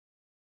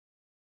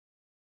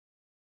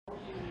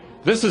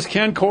This is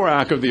Ken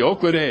Korak of the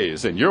Oakland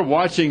A's, and you're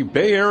watching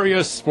Bay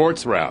Area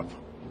Sports Wrap.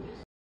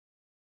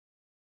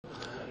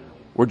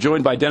 We're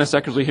joined by Dennis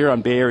Eckersley here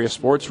on Bay Area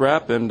Sports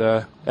Wrap, and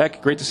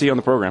Eck, great to see you on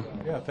the program.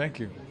 Yeah, thank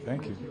you.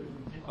 Thank you.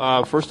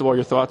 First of all,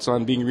 your thoughts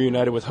on being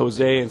reunited with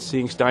Jose and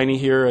seeing Steiny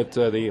here at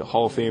the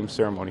Hall of Fame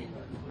ceremony.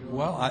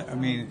 Well, I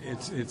mean,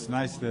 it's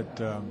nice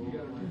that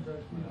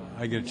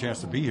I get a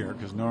chance to be here,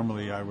 because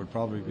normally I would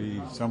probably be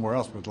somewhere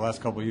else, but the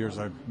last couple of years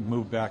I've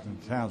moved back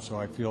into town, so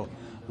I feel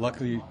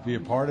lucky to be a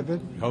part of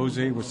it.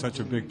 Jose was such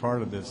a big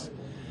part of this.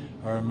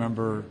 I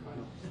remember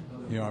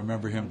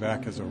him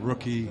back as a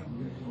rookie,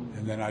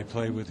 and then I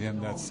played with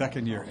him that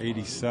second year,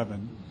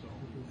 87,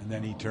 and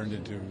then he turned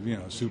into,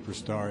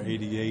 superstar,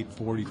 88,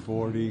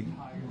 40-40.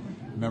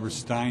 Remember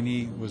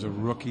Steiny was a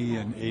rookie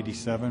in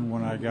 87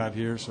 when I got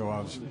here, so I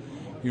was,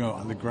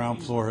 on the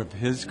ground floor of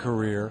his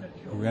career,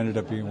 who ended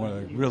up being one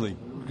of the really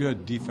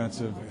good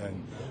defensive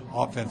and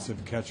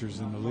offensive catchers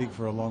in the league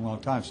for a long, long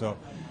time. So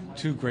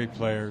two great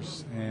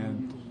players,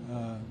 and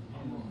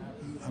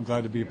I'm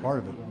glad to be a part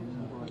of it.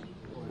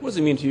 What does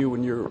it mean to you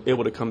when you're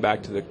able to come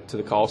back to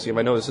the Coliseum?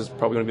 I know this is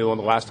probably going to be one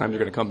of the last times you're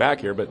going to come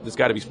back here, but it's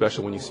got to be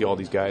special when you see all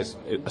these guys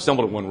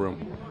assembled in one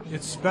room.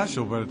 It's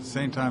special, but at the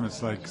same time,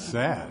 it's like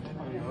sad.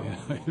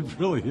 It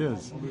really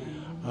is.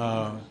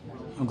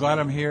 I'm glad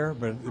I'm here,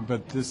 but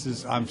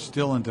I'm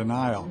still in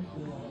denial.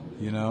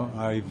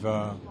 I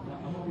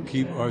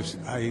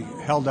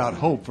held out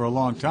hope for a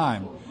long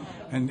time,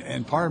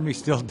 and part of me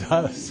still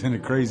does in a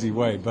crazy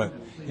way. But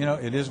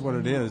it is what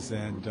it is,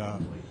 and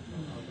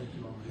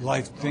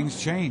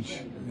things change,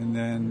 and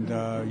then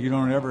you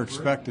don't ever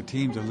expect a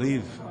team to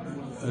leave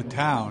a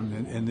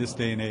town in this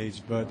day and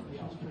age. But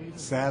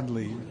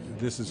sadly,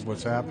 this is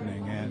what's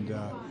happening, and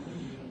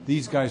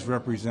these guys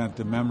represent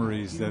the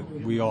memories that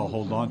we all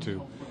hold on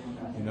to.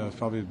 It's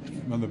probably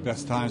one of the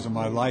best times of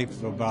my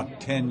life,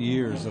 about 10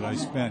 years that I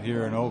spent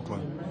here in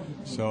Oakland.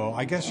 So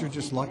I guess you're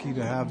just lucky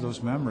to have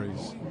those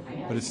memories,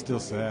 but it's still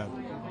sad.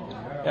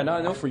 Yeah, now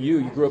I know for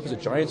you grew up as a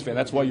Giants fan.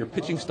 That's why your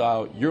pitching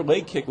style, your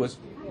leg kick was,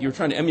 you were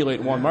trying to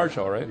emulate Juan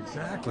Marshall, right?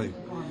 Exactly.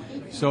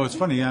 So it's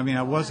funny. I mean,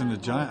 I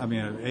wasn't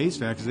an A's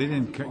fan, because they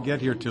didn't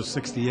get here till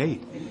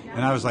 '68,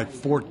 and I was like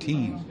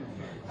 14.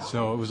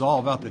 So it was all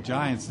about the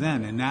Giants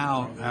then, and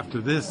now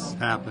after this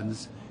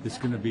happens, it's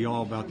going to be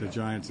all about the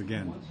Giants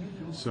again.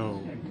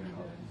 So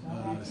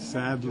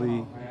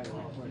sadly,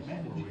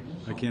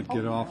 I can't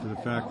get off of the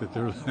fact that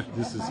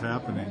this is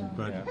happening.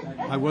 But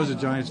I was a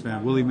Giants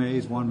fan. Willie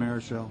Mays, Juan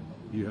Marichal,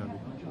 you have it.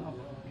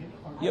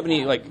 You have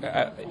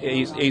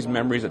any A's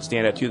memories that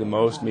stand out to you the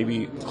most?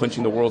 Maybe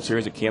clinching the World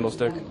Series at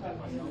Candlestick?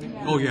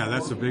 Oh yeah,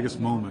 that's the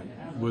biggest moment,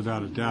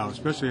 without a doubt.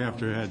 Especially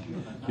after it had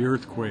the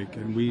earthquake,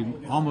 and we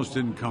almost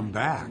didn't come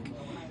back.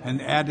 And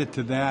added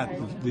to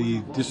that the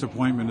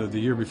disappointment of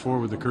the year before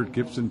with the Kurt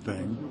Gibson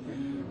thing,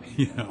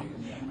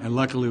 And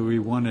luckily we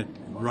won it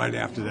right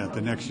after that,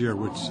 the next year,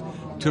 which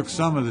took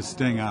some of the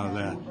sting out of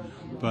that.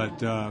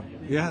 But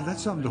yeah,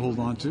 that's something to hold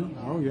on to.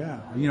 Oh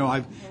yeah,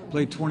 I've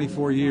played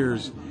 24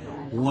 years,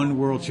 one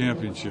World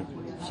Championship,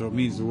 so it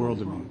means the world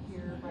to me.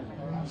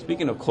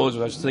 Speaking of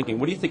closers, I was thinking,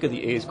 what do you think of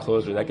the A's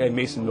closer? That guy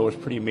Mason Miller is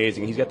pretty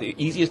amazing. He's got the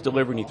easiest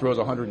delivery, and he throws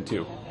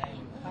 102.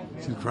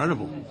 It's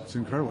incredible. It's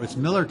incredible. It's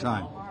Miller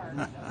time.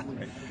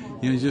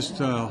 You just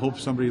hope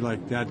somebody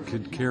like that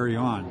could carry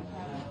on.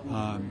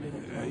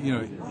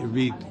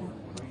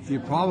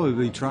 You're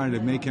probably trying to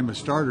make him a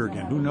starter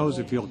again. Who knows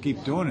if he'll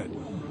keep doing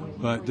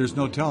it? But there's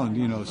no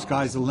telling.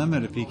 Sky's the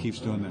limit if he keeps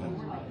doing that.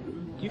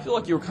 Do you feel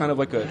like you were kind of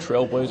like a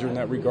trailblazer in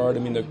that regard?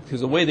 I mean,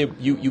 because the way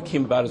you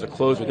came about as a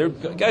closer, there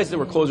were guys that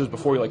were closers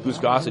before you, like Goose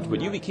Gossage,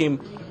 but you became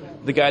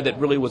the guy that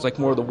really was like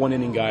more of the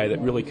one-inning guy that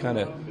really kind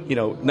of,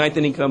 ninth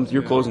inning comes,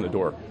 you're closing the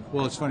door.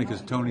 Well, it's funny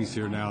because Tony's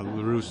here now,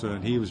 La Russa,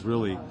 and he was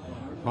really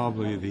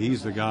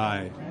he's the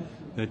guy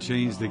that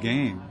changed the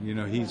game.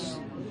 He's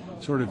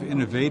sort of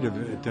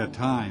innovative at that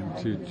time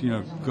to,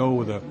 go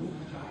with it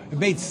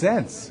made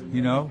sense,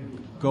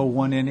 go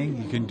one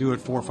inning. You can do it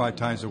 4 or 5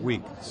 times a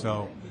week.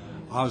 So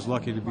I was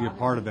lucky to be a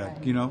part of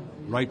that,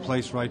 right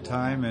place, right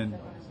time, and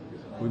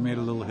we made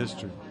a little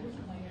history.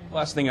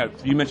 Last thing,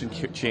 you mentioned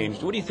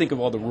changed. What do you think of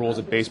all the rules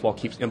that baseball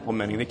keeps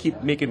implementing? They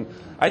keep making,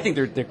 I think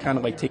they're kind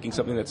of like taking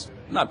something that's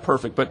not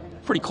perfect,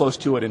 but pretty close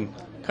to it, and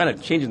kind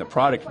of changing the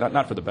product,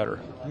 not for the better.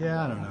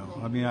 Yeah, I don't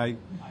know. I mean,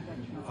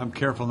 I'm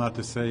careful not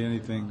to say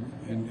anything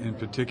in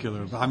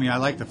particular. I mean, I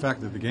like the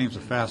fact that the games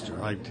are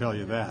faster, I tell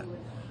you that.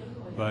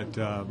 But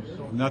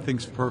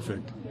nothing's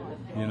perfect,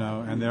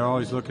 and they're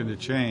always looking to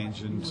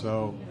change. And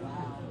so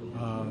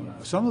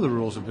some of the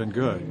rules have been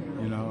good,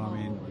 I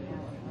mean,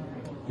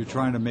 you're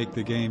trying to make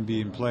the game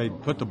being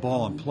played, put the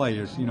ball in play.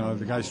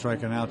 The guy's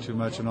striking out too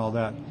much and all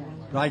that.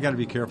 But I got to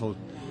be careful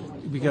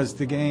because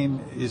the game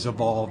is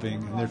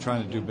evolving, and they're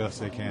trying to do best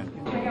they can.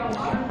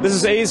 This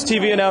is A's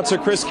TV announcer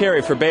Chris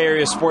Carey for Bay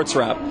Area Sports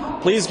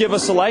Wrap. Please give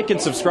us a like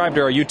and subscribe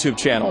to our YouTube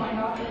channel.